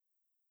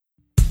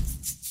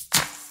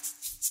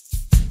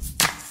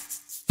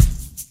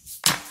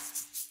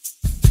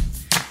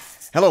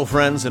Hello,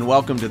 friends, and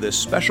welcome to this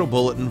special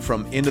bulletin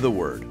from Into the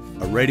Word,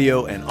 a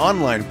radio and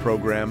online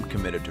program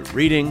committed to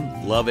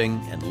reading, loving,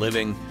 and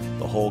living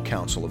the whole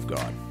counsel of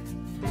God.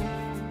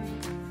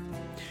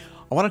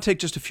 I want to take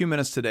just a few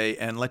minutes today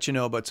and let you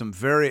know about some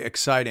very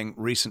exciting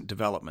recent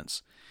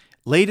developments.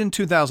 Late in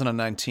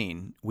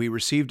 2019, we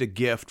received a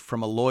gift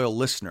from a loyal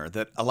listener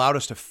that allowed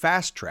us to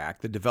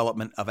fast-track the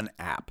development of an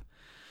app.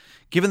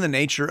 Given the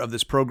nature of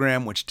this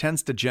program, which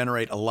tends to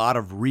generate a lot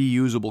of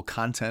reusable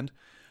content,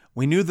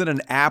 we knew that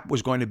an app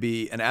was going to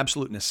be an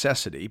absolute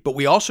necessity, but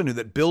we also knew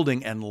that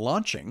building and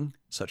launching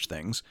such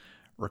things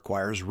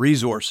requires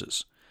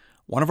resources.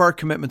 One of our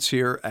commitments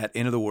here at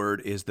Into the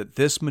Word is that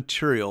this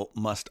material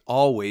must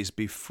always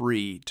be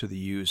free to the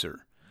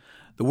user.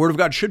 The Word of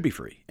God should be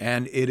free,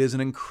 and it is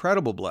an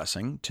incredible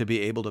blessing to be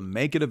able to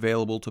make it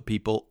available to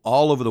people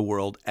all over the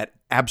world at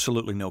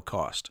absolutely no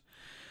cost.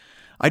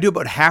 I do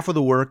about half of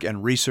the work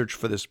and research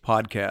for this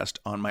podcast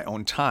on my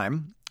own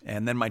time,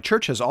 and then my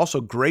church has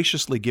also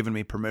graciously given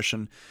me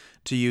permission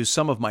to use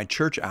some of my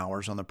church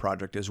hours on the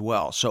project as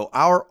well. So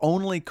our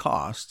only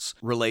costs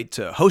relate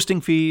to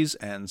hosting fees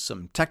and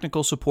some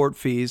technical support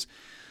fees.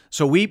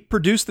 So we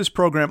produce this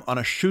program on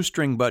a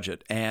shoestring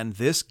budget, and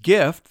this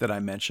gift that I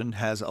mentioned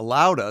has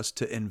allowed us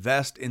to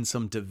invest in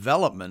some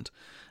development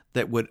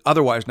that would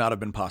otherwise not have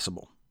been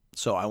possible.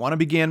 So I want to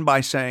begin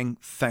by saying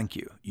thank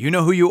you. You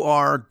know who you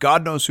are,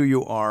 God knows who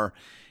you are,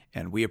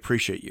 and we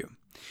appreciate you.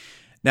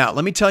 Now,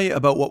 let me tell you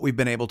about what we've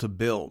been able to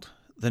build.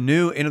 The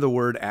new Into the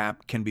Word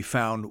app can be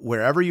found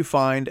wherever you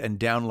find and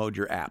download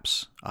your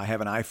apps. I have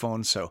an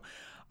iPhone, so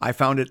I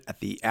found it at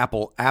the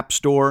Apple App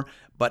Store,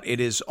 but it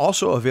is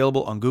also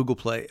available on Google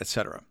Play,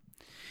 etc.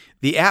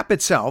 The app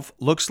itself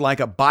looks like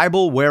a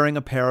Bible wearing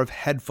a pair of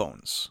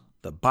headphones.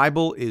 The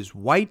Bible is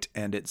white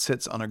and it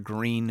sits on a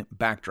green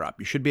backdrop.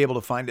 You should be able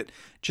to find it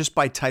just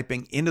by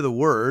typing Into the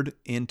Word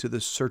into the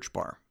search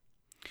bar.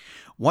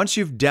 Once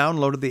you've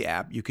downloaded the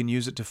app, you can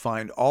use it to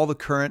find all the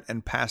current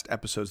and past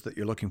episodes that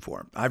you're looking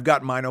for. I've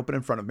got mine open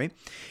in front of me,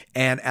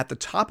 and at the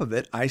top of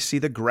it, I see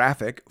the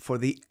graphic for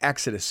the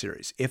Exodus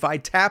series. If I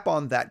tap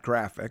on that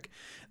graphic,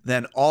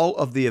 then all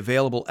of the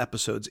available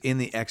episodes in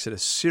the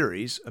Exodus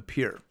series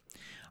appear.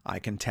 I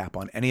can tap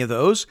on any of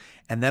those,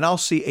 and then I'll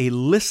see a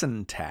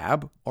Listen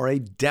tab or a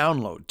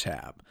Download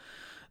tab.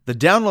 The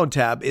Download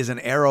tab is an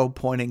arrow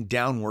pointing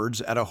downwards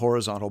at a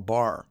horizontal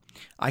bar.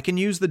 I can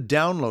use the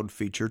download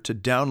feature to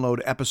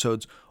download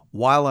episodes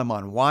while I'm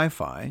on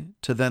Wi-Fi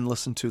to then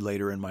listen to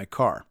later in my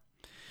car.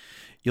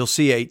 You'll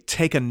see a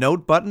Take a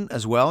Note button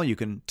as well. You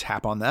can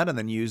tap on that and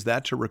then use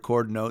that to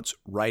record notes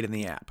right in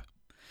the app.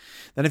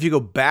 Then if you go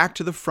back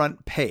to the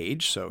front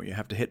page, so you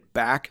have to hit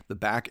the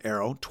back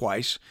arrow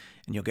twice,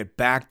 and you'll get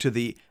back to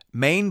the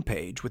main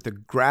page with the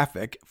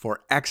graphic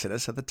for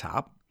Exodus at the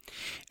top.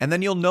 And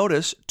then you'll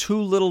notice two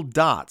little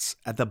dots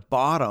at the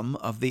bottom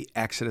of the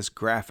Exodus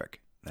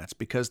graphic. That's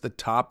because the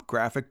top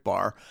graphic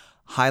bar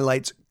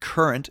highlights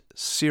current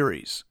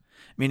series,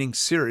 meaning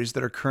series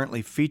that are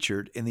currently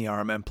featured in the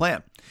RMM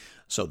plan.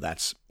 So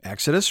that's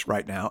Exodus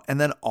right now, and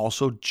then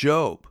also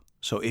Job.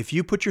 So if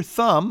you put your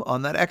thumb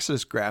on that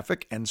Exodus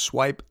graphic and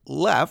swipe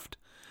left,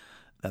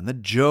 then the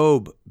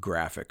Job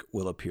graphic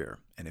will appear.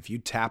 And if you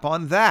tap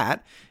on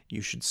that,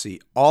 you should see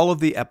all of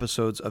the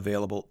episodes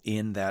available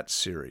in that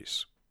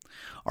series.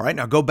 All right,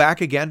 now go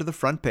back again to the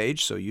front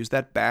page, so use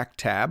that back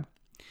tab.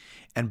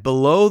 And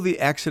below the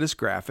Exodus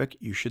graphic,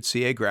 you should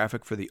see a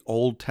graphic for the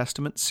Old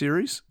Testament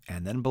series,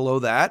 and then below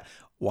that,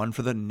 one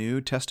for the New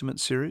Testament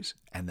series,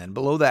 and then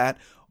below that,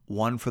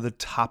 one for the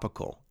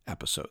topical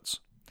episodes.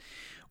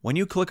 When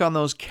you click on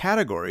those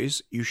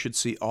categories, you should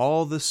see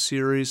all the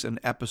series and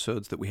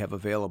episodes that we have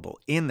available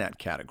in that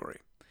category.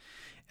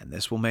 And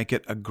this will make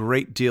it a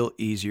great deal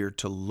easier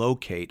to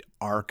locate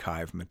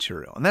archive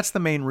material. And that's the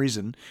main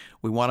reason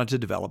we wanted to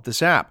develop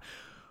this app.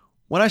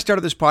 When I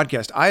started this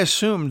podcast, I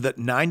assumed that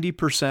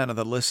 90% of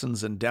the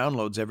listens and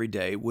downloads every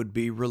day would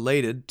be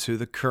related to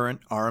the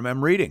current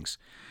RMM readings.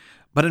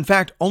 But in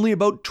fact, only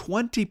about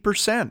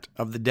 20%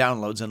 of the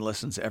downloads and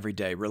listens every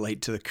day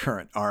relate to the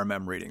current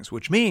RMM readings,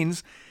 which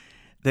means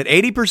that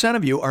 80%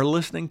 of you are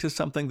listening to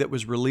something that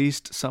was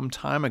released some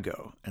time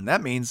ago. And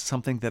that means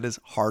something that is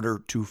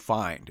harder to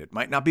find. It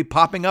might not be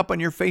popping up on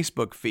your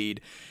Facebook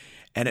feed,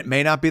 and it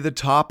may not be the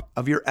top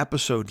of your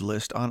episode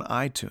list on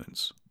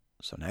iTunes.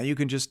 So now you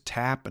can just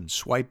tap and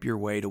swipe your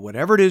way to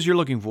whatever it is you're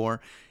looking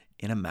for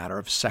in a matter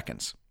of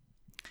seconds.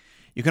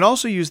 You can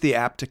also use the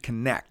app to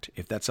connect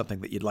if that's something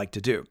that you'd like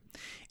to do.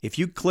 If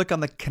you click on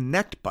the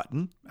Connect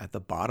button at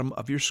the bottom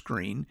of your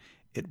screen,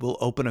 it will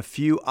open a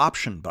few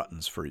option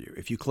buttons for you.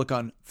 If you click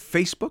on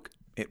Facebook,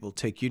 it will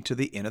take you to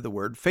the Into the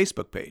Word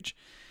Facebook page.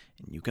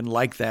 And you can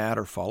like that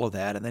or follow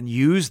that and then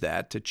use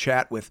that to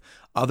chat with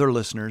other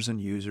listeners and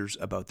users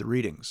about the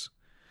readings.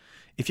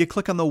 If you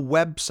click on the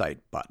Website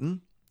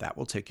button, that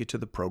will take you to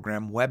the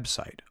program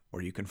website,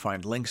 where you can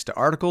find links to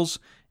articles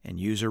and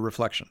user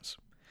reflections.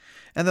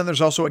 And then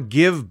there's also a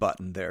Give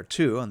button there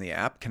too on the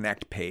app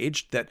Connect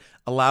page that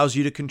allows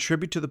you to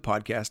contribute to the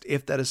podcast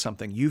if that is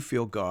something you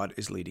feel God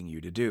is leading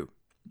you to do.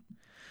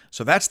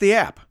 So that's the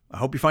app. I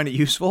hope you find it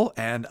useful,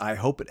 and I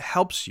hope it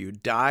helps you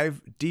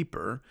dive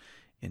deeper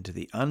into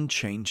the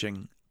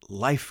unchanging,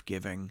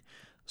 life-giving,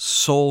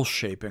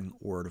 soul-shaping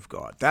Word of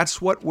God. That's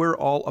what we're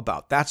all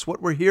about. That's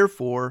what we're here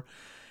for,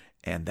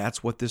 and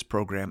that's what this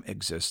program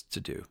exists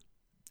to do.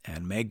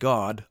 And may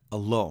God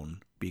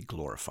alone be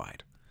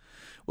glorified.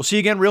 We'll see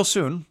you again real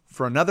soon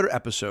for another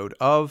episode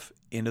of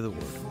Into the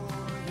Word.